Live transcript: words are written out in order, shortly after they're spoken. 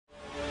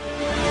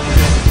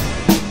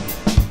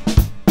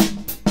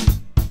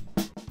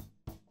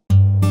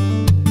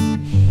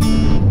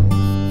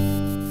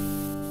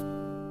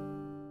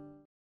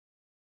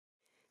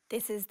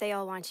This is They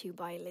All Want You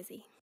by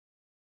Lissie.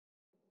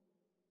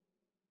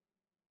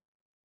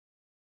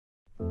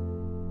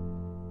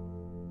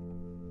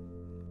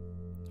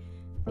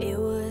 It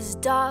was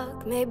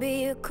dark, maybe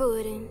you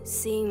couldn't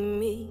see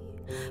me.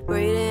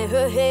 Braiding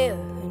her hair,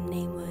 her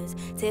name was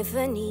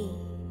Tiffany.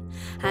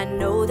 I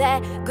know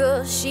that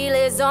girl, she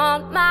lives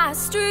on my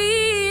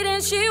street,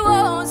 and she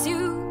wants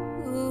you.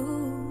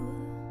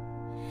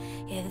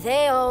 Yeah,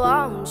 they all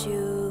want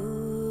you.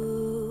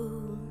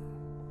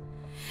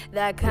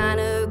 That kind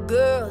of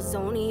girl's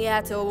only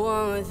after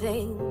one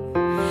thing.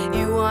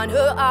 You want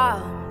her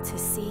arm to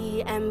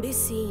see and be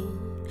seen,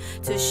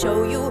 to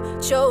show you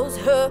chose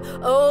her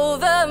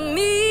over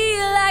me,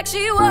 like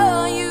she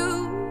want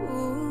you.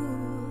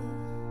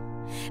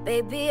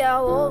 Baby,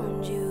 I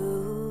want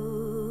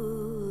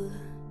you.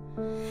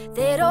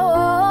 They don't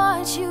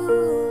want you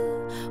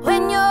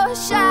when you're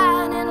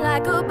shining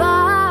like a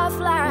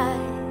barfly,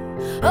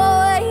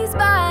 always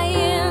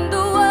buying the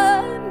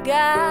one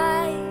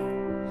guy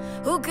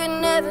who could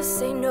never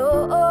say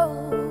no.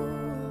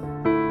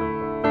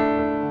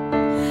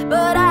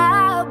 But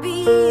I'll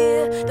be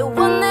the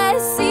one that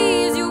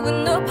sees you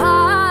in the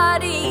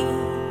party.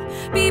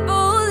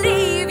 People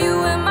leave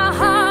you and my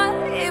heart,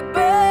 it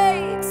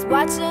breaks,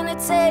 watching it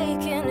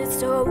taking its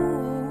toll.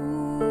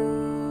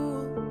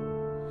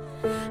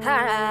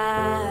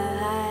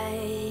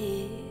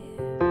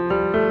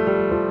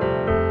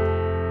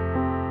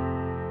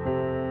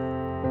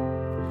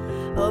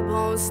 Up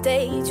on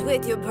stage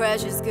with your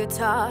precious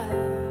guitar,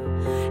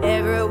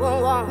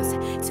 everyone wants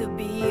to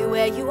be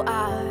where you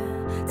are,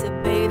 to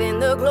bathe in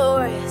the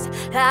glorious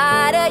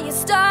light of your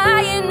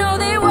star. You know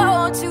they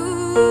want to,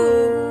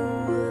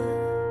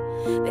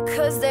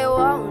 because they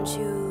want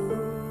you.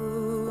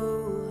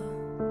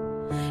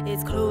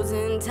 It's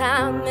closing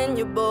time and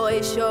your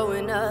boy's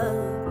showing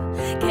up,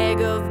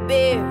 keg of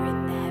beer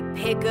in that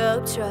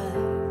pickup truck,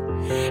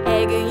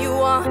 egging you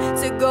on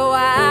to go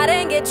out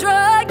and get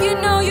drunk. You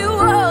know you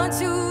want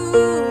to.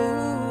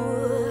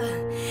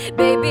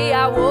 Baby,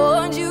 I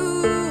want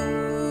you.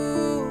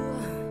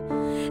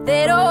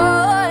 They don't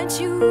want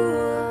you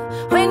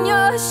when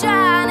you're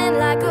shining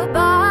like a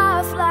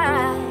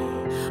barfly,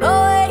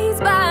 always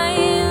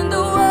buying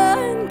the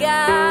one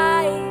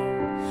guy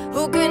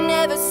who could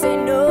never say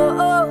no.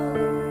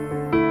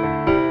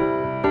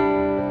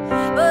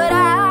 But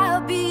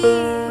I'll be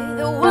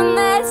the one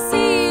that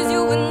sees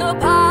you in the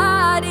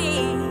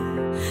party.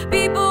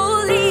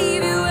 People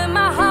leave you and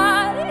my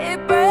heart,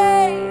 it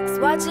breaks,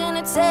 watching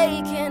it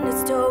taking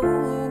its toll.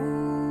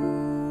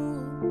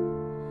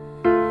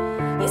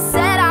 You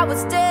said I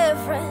was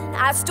different,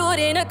 I stood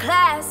in a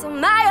class of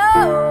my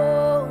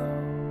own.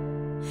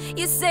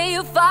 You say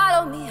you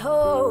follow me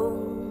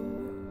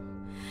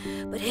home,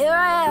 but here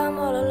I am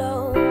all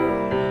alone.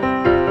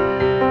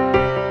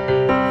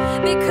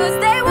 Because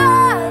they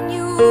want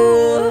you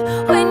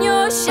when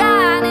you're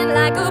shining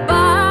like a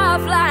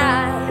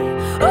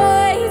barfly,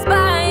 always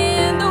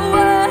buying the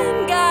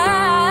one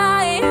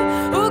guy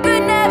who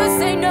could never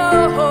say no.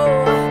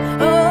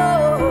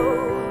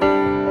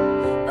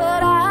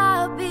 But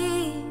I'll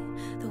be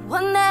the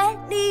one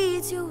that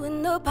needs you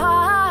in the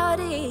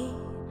party.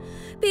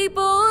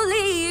 People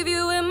leave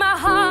you in my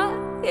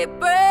heart, it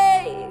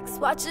breaks,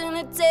 watching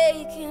it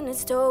taking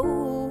its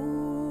toll.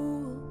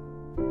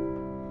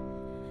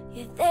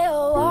 Yeah, they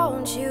all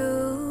want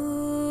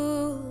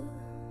you,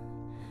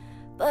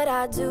 but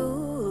I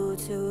do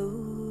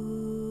too.